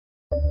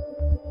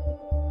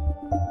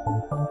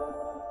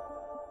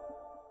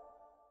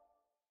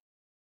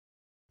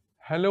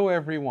Hello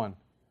everyone.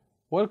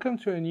 Welcome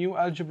to a new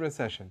algebra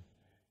session.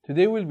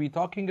 Today we'll be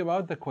talking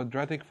about the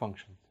quadratic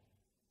functions.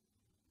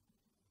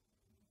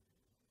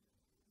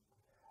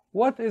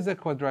 What is a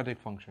quadratic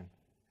function?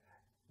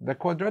 The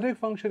quadratic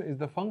function is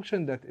the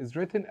function that is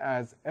written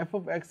as f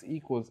of x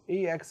equals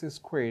ax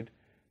squared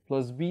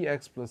plus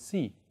bx plus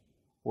c,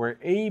 where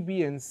a,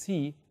 b, and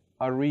c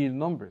are real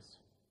numbers,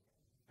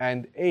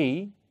 and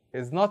a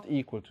is not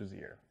equal to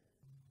 0.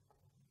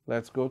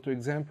 Let's go to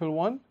example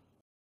 1.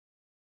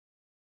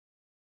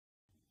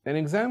 In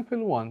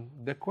example 1,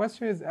 the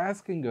question is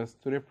asking us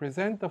to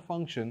represent the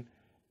function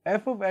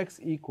f of x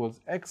equals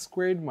x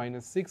squared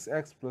minus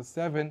 6x plus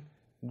 7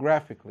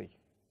 graphically,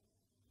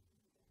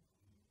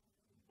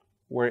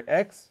 where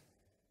x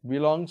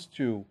belongs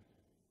to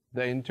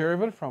the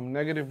interval from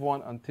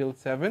 -1 until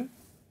 7,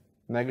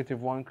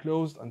 -1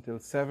 closed until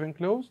 7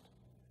 closed.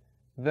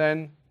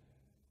 Then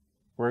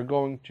we're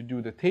going to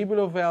do the table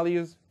of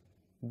values,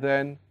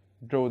 then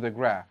draw the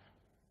graph.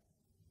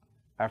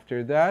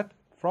 After that,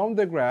 from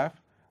the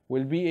graph,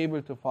 we'll be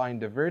able to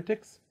find the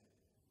vertex,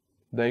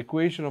 the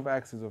equation of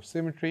axis of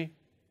symmetry,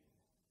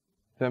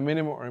 the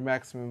minimum or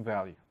maximum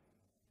value.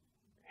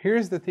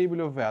 Here's the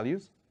table of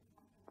values.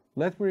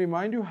 Let me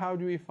remind you, how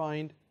do we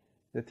find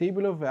the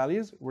table of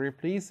values? We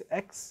replace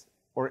x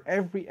or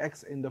every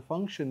x in the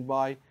function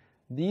by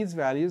these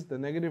values, the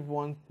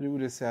 -1 through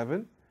the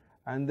 7,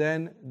 and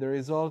then the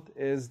result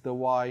is the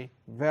y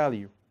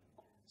value.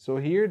 So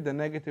here the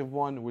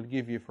 -1 will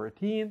give you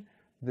 13,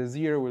 the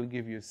 0 will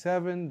give you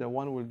 7, the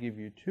 1 will give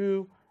you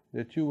 2,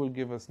 the 2 will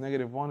give us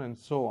 -1, and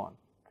so on.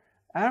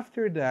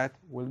 After that,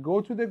 we'll go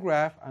to the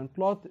graph and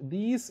plot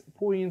these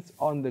points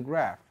on the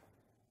graph.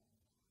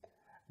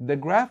 The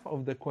graph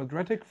of the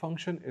quadratic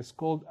function is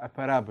called a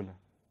parabola,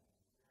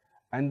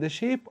 and the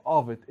shape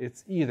of it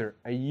is either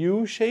a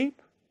U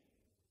shape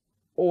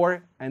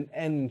or an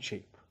N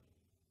shape.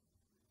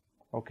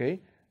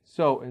 Okay,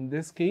 so in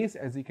this case,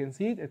 as you can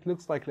see it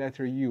looks like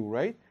letter U,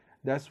 right?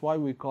 That's why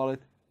we call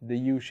it the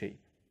U shape.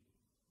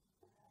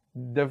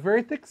 The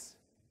vertex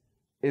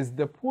is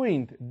the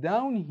point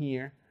down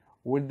here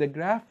where the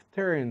graph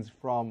turns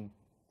from,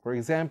 for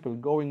example,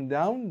 going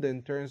down,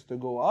 then turns to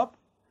go up,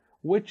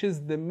 which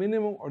is the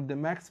minimum or the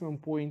maximum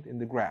point in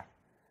the graph.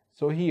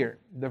 So here,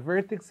 the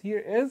vertex here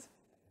is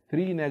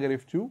 3,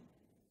 -2.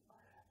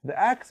 The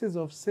axis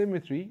of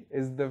symmetry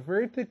is the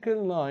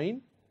vertical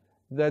line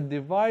that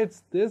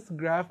divides this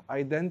graph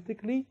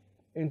identically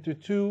into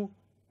two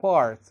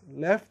parts,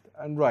 left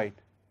and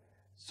right.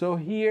 So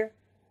here,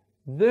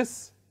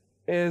 this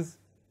is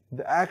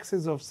the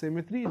axis of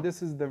symmetry.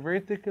 This is the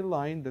vertical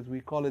line that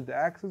we call it the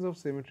axis of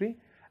symmetry.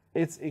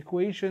 Its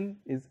equation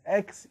is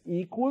x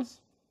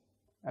equals,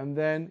 and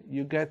then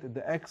you get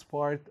the x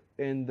part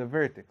in the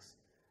vertex.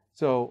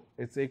 So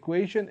its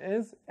equation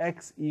is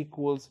x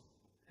equals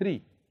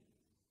 3.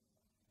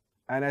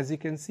 And as you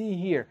can see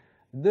here,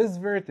 this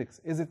vertex,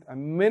 is it a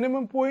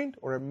minimum point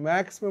or a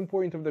maximum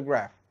point of the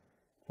graph?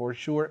 For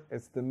sure,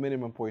 it's the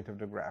minimum point of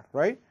the graph,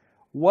 right?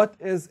 What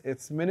is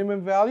its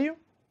minimum value?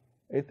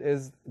 It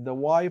is the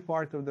y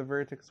part of the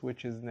vertex,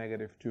 which is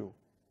 -2.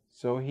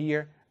 So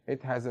here,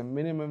 it has a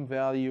minimum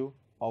value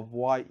of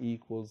y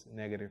equals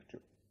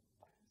 -2.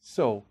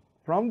 So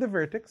from the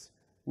vertex,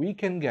 we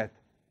can get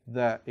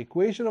the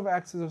equation of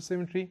axis of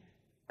symmetry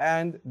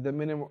and the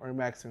minimum or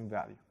maximum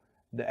value.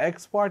 The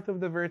x part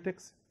of the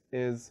vertex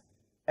is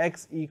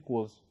x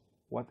equals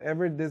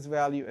whatever this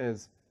value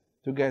is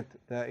to get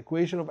the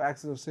equation of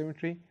axis of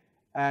symmetry,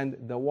 and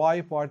the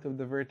y part of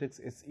the vertex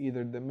is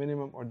either the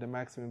minimum or the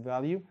maximum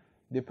value,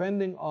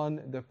 depending on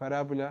the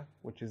parabola,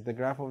 which is the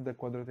graph of the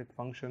quadratic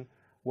function,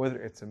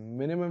 whether it's a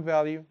minimum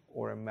value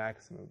or a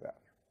maximum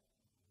value.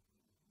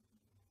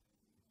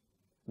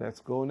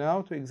 Let's go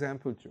now to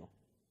example 2.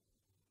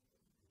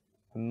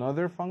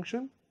 Another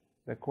function,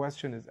 the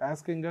question is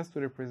asking us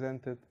to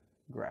represent it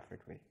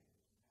graphically.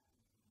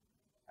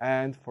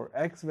 And for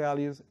x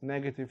values,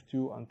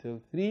 -2 until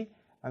 3,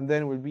 and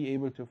then we'll be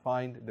able to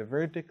find the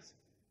vertex,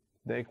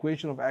 the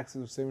equation of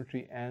axis of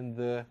symmetry, and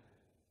the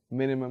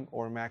minimum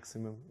or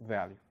maximum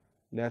value.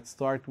 Let's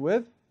start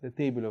with the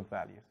table of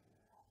values.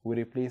 We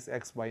replace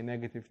x by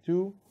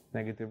 -2,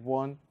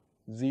 -1,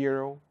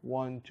 0,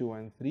 1, 2,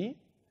 and 3.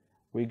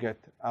 We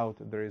get out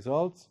the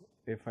results.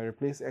 If I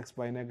replace x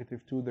by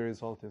 -2, the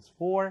result is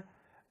 4.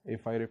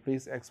 If I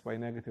replace x by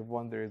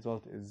 -1, the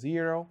result is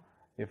 0.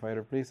 If I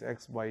replace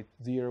x by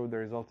 0, the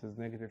result is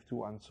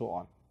 -2, and so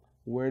on.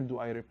 Where do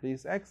I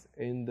replace x?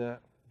 In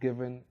the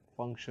given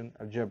function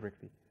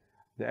algebraically.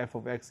 The f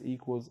of x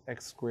equals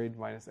x squared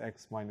minus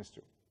x minus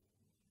 2.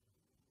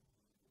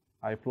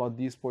 I plot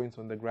these points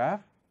on the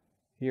graph.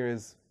 Here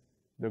is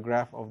the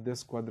graph of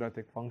this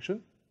quadratic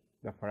function,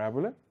 the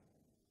parabola.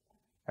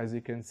 As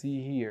you can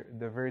see here,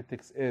 the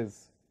vertex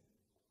is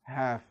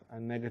half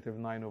and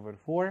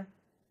 -9/4.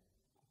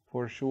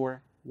 For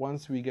sure,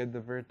 once we get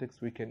the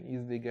vertex, we can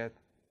easily get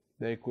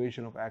the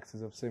equation of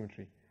axis of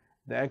symmetry.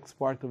 The x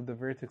part of the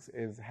vertex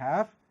is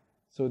half,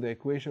 so the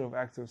equation of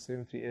axis of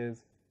symmetry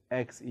is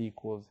x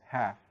equals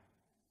half.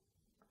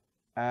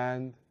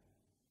 And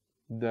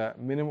the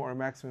minimum or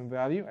maximum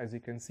value. As you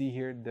can see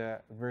here,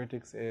 the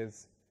vertex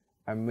is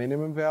a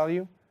minimum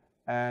value,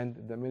 and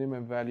the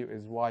minimum value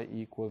is y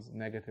equals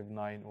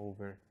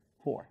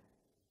 -9/4.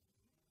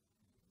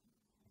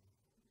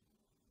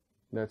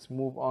 Let's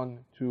move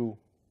on to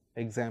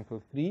example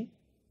 3.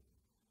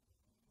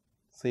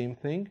 Same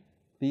thing.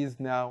 Please,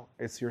 now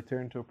it's your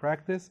turn to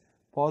practice.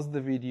 Pause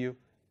the video,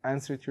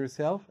 answer it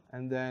yourself,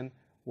 and then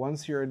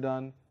once you're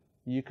done,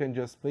 you can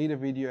just play the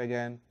video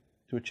again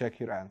to check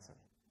your answer.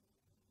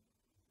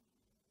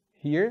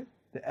 Here,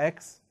 the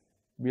x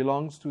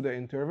belongs to the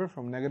interval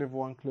from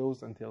 -1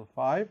 closed until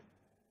 5.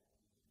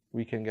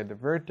 We can get the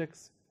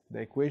vertex, the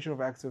equation of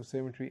axis of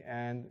symmetry,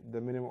 and the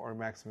minimum or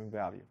maximum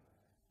value.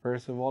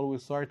 First of all, we'll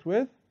start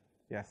with,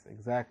 yes,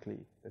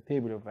 exactly, the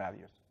table of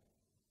values.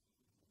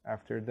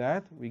 After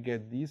that, we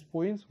get these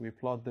points, we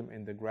plot them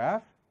in the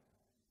graph.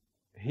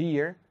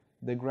 Here,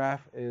 the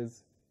graph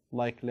is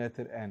like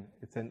letter N.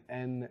 It's an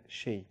N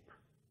shape.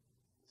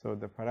 So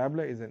the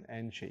parabola is an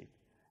N shape.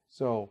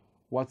 So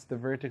what's the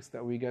vertex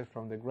that we get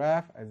from the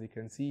graph? As you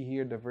can see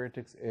here, the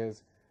vertex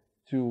is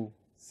 2,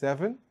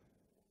 7.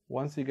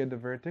 Once you get the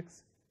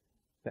vertex,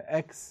 the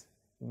x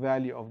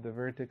value of the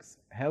vertex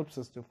helps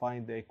us to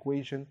find the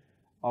equation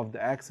of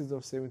the axis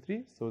of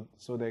symmetry. So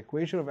the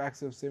equation of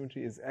axis of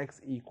symmetry is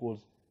x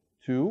equals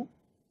 2.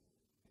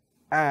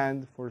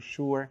 And for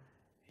sure,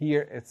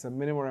 here it's a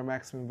minimum or a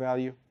maximum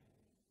value.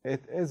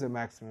 It is a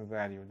maximum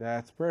value.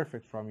 That's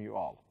perfect from you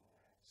all.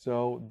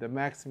 So the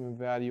maximum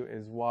value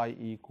is y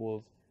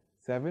equals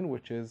 7,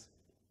 which is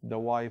the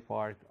y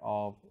part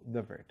of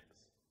the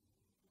vertex.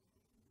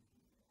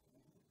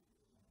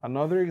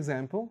 Another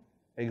example,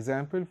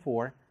 example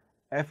 4,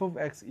 f of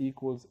x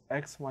equals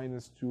x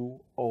minus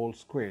 2 all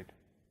squared,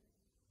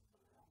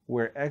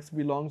 where x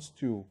belongs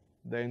to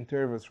the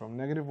intervals from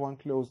 -1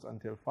 closed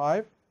until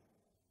 5.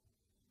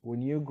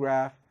 When you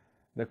graph,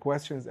 the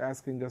question is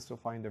asking us to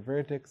find the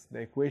vertex,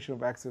 the equation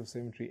of axis of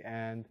symmetry,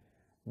 and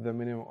the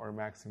minimum or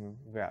maximum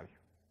value.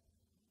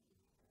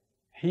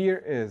 Here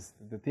is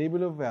the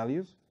table of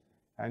values,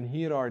 and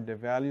here are the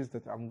values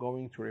that I'm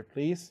going to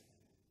replace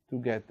to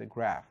get the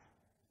graph.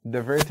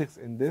 The vertex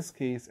in this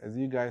case, as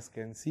you guys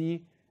can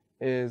see,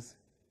 is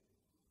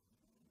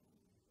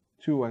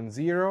 2 and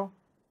 0.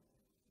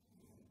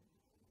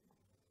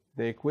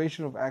 The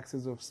equation of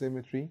axis of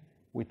symmetry,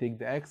 we take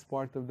the x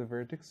part of the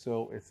vertex,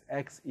 so it's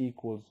x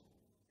equals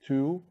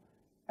 2,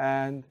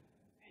 and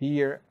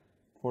here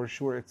for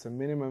sure it's a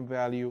minimum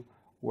value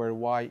where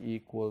y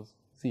equals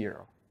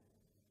 0.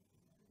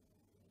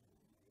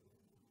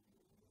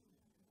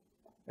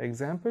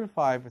 Example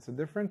 5, it's a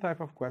different type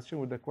of question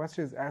where the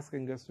question is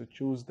asking us to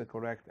choose the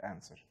correct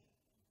answer.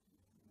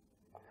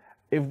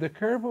 If the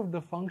curve of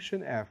the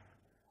function f,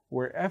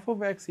 where f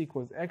of x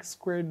equals x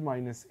squared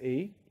minus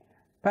a,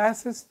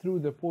 passes through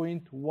the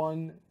point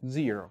 1,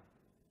 0.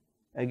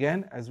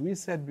 Again, as we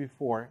said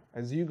before,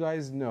 as you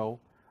guys know,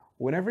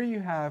 whenever you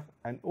have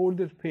an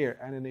ordered pair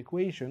and an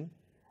equation,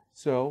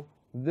 so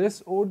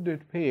this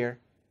ordered pair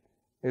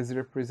is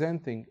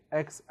representing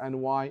x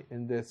and y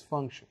in this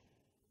function.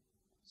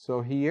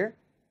 So here,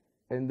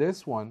 in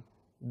this one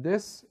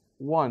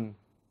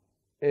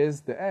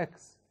is the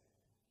x,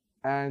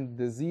 and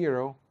the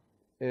 0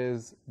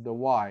 is the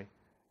y.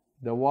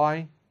 The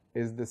y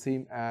is the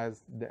same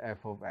as the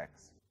f of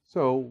x.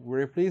 So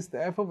we replace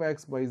the f of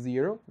x by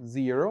 0.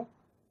 0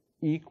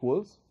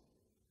 equals,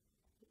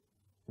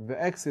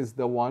 the x is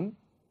the 1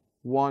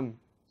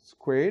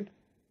 squared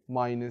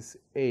minus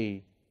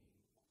a.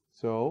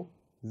 So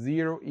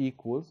 0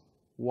 equals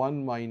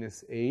 1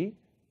 minus a,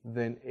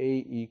 then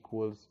a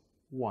equals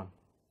 1.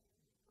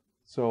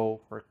 So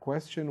for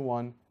question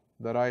 1,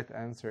 the right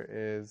answer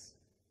is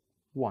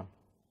 1.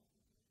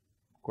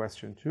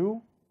 Question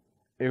 2,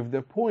 if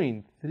the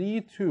point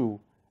 3, 2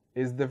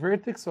 is the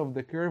vertex of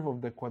the curve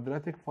of the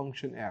quadratic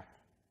function f,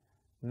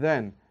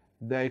 then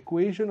the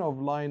equation of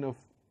line of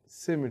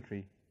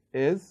symmetry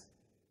is,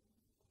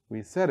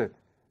 we said it,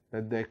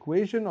 that the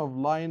equation of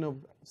line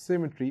of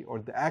symmetry, or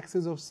the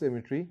axis of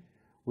symmetry,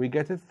 we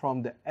get it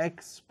from the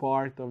x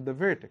part of the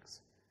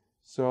vertex.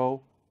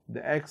 So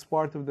the x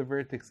part of the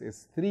vertex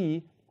is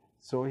 3,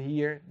 so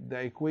here the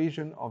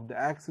equation of the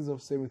axis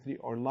of symmetry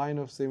or line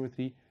of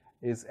symmetry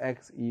is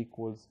x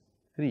equals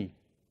 3.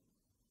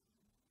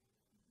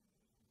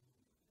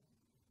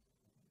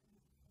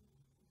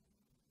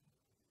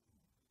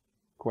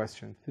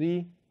 Question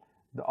 3,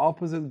 the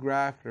opposite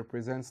graph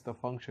represents the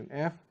function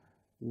f,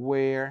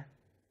 where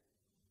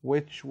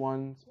which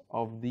one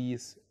of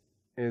these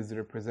is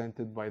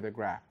represented by the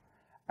graph?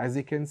 As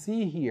you can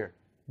see here,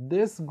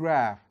 this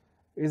graph,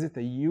 is it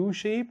a U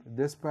shape?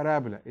 This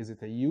parabola, is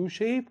it a U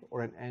shape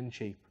or an N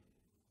shape?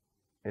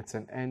 It's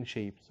an N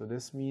shape. So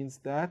this means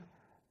that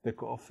the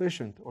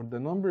coefficient or the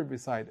number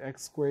beside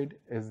x squared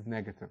is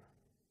negative.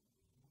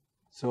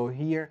 So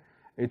here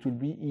it will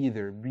be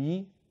either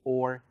B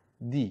or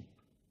D.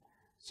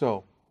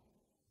 So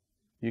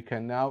you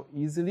can now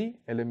easily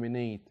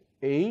eliminate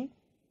A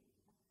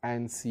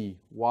and C.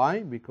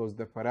 Why? Because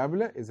the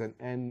parabola is an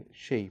N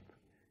shape.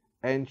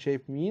 N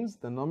shape means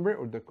the number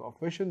or the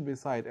coefficient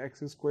beside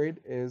x squared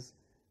is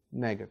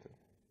negative.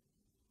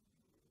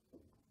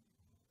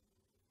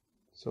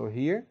 So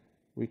here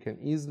we can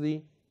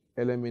easily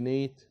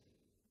eliminate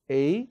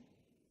A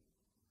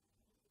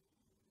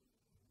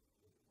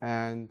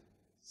and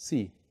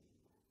C.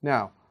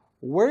 Now,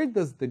 where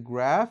does the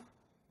graph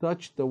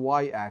touch the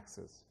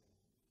y-axis?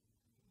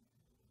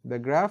 The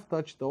graph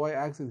touched the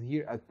y-axis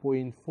here at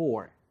point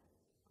 4.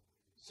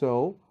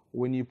 So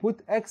when you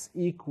put x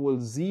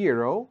equals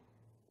 0,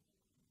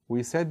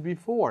 we said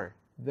before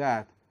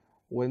that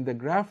when the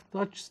graph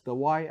touches the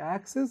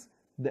y-axis,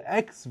 the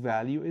x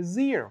value is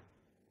 0.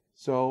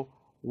 So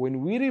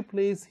when we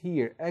replace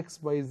here x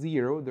by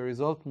 0, the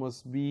result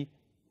must be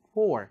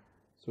 4.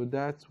 So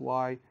that's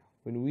why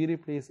when we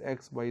replace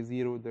x by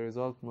 0, the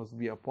result must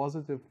be a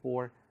positive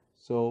 4.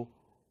 So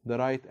the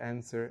right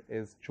answer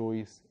is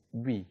choice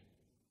B.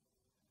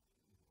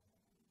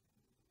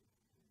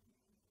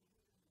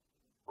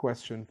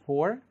 Question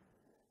 4.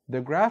 The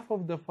graph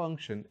of the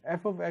function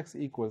f of x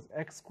equals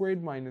x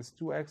squared minus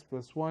 2x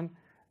plus 1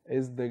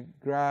 is the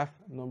graph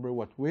number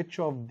what? Which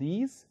of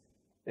these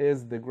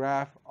is the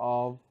graph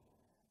of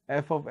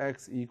f of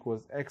x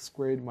equals x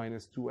squared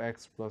minus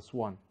 2x plus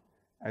 1?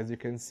 As you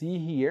can see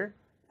here,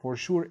 for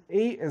sure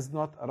A is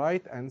not a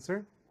right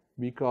answer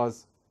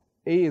because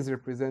A is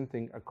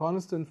representing a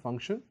constant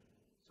function.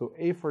 So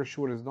A for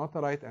sure is not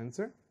a right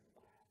answer.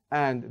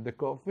 And the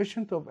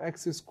coefficient of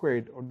x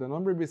squared, or the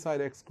number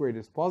beside x squared,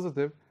 is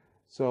positive.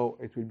 So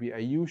it will be a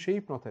U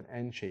shape, not an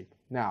N shape.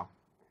 Now,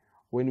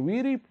 when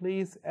we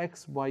replace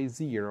x by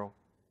 0,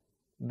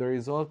 the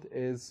result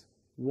is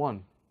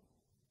 1.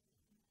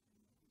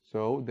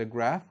 So the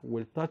graph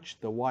will touch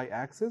the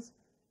y-axis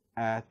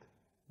at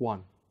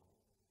 1.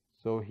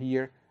 So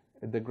here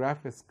the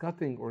graph is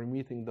cutting or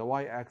meeting the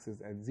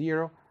y-axis at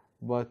 0,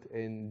 but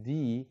in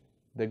D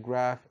the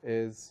graph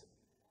is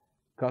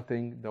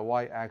cutting the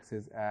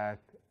y-axis at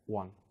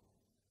 1.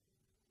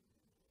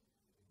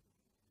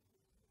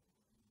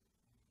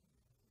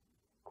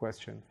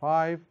 Question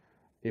 5.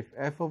 If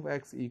f of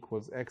x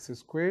equals x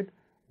squared,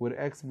 where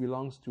x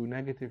belongs to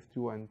negative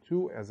 2 and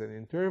 2 as an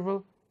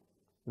interval,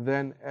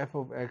 then f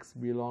of x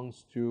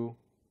belongs to,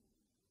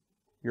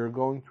 you're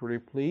going to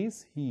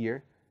replace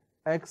here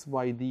x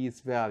by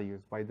these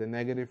values, by the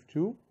negative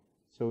 2.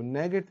 So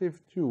negative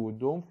 2,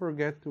 don't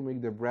forget to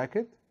make the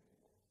bracket,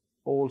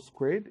 all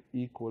squared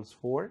equals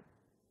 4.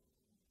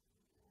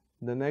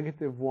 The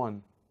negative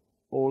 1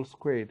 all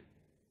squared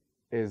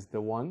is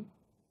the 1.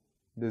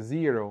 The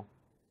 0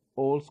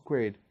 all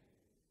squared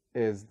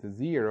is the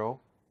 0.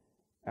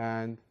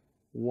 And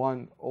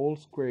 1 all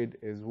squared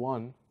is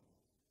 1.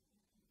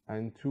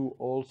 And 2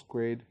 all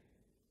squared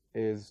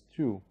is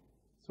 2.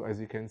 So as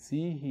you can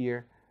see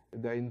here,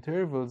 the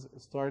intervals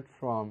start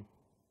from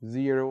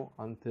 0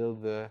 until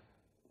the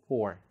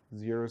 4.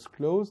 0 is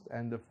closed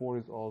and the 4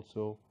 is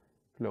also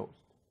closed.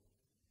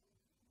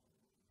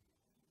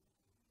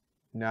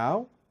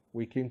 Now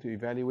we came to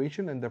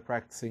evaluation and the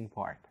practicing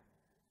part.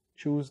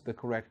 Choose the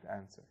correct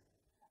answer.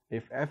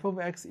 If f of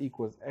x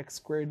equals x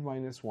squared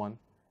minus 1,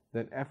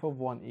 then f of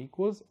 1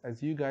 equals,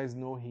 as you guys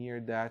know here,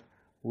 that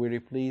we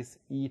replace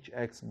each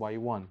x by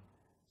 1.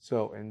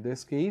 So in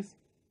this case,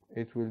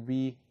 it will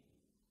be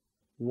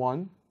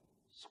 1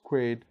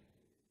 squared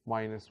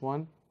minus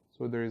 1.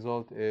 So the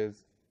result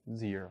is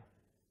 0.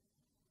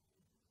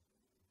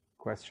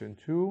 Question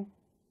 2,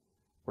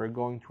 we're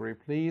going to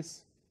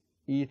replace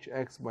each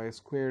x by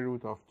square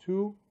root of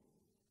 2.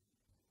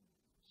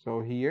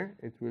 So here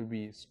it will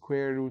be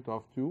square root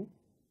of 2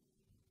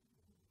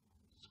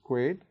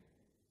 squared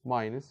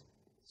minus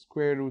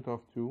square root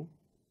of 2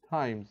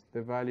 times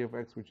the value of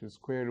x, which is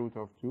square root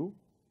of 2.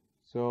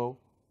 So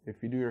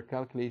if you do your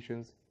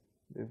calculations,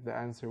 the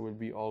answer will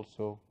be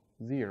also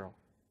 0.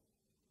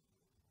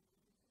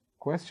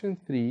 Question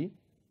 3.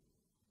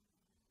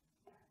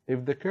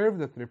 If the curve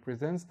that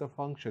represents the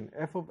function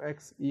f of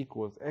x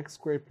equals x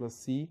squared plus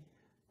c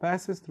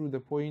passes through the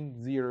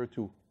point 0,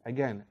 2.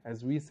 Again,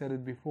 as we said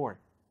it before,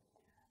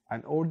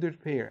 an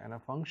ordered pair and a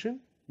function,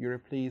 you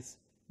replace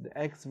the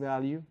x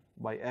value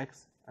by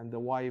x and the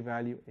y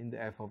value in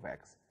the f of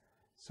x.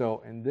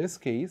 So in this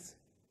case,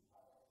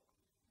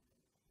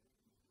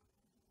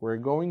 we're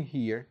going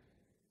here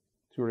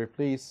to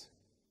replace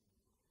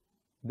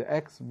the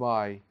x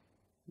by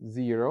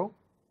 0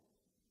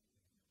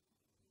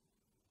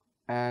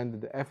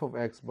 and the f of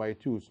x by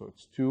 2. So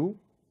it's 2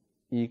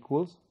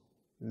 equals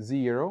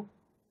 0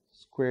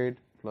 squared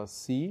plus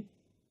c,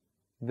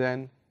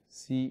 then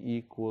c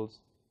equals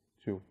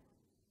 2.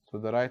 So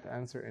the right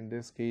answer in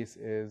this case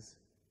is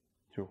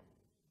 2.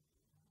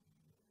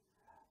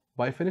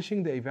 By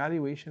finishing the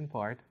evaluation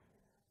part,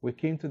 we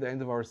came to the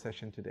end of our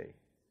session today.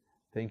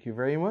 Thank you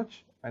very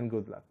much and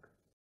good luck.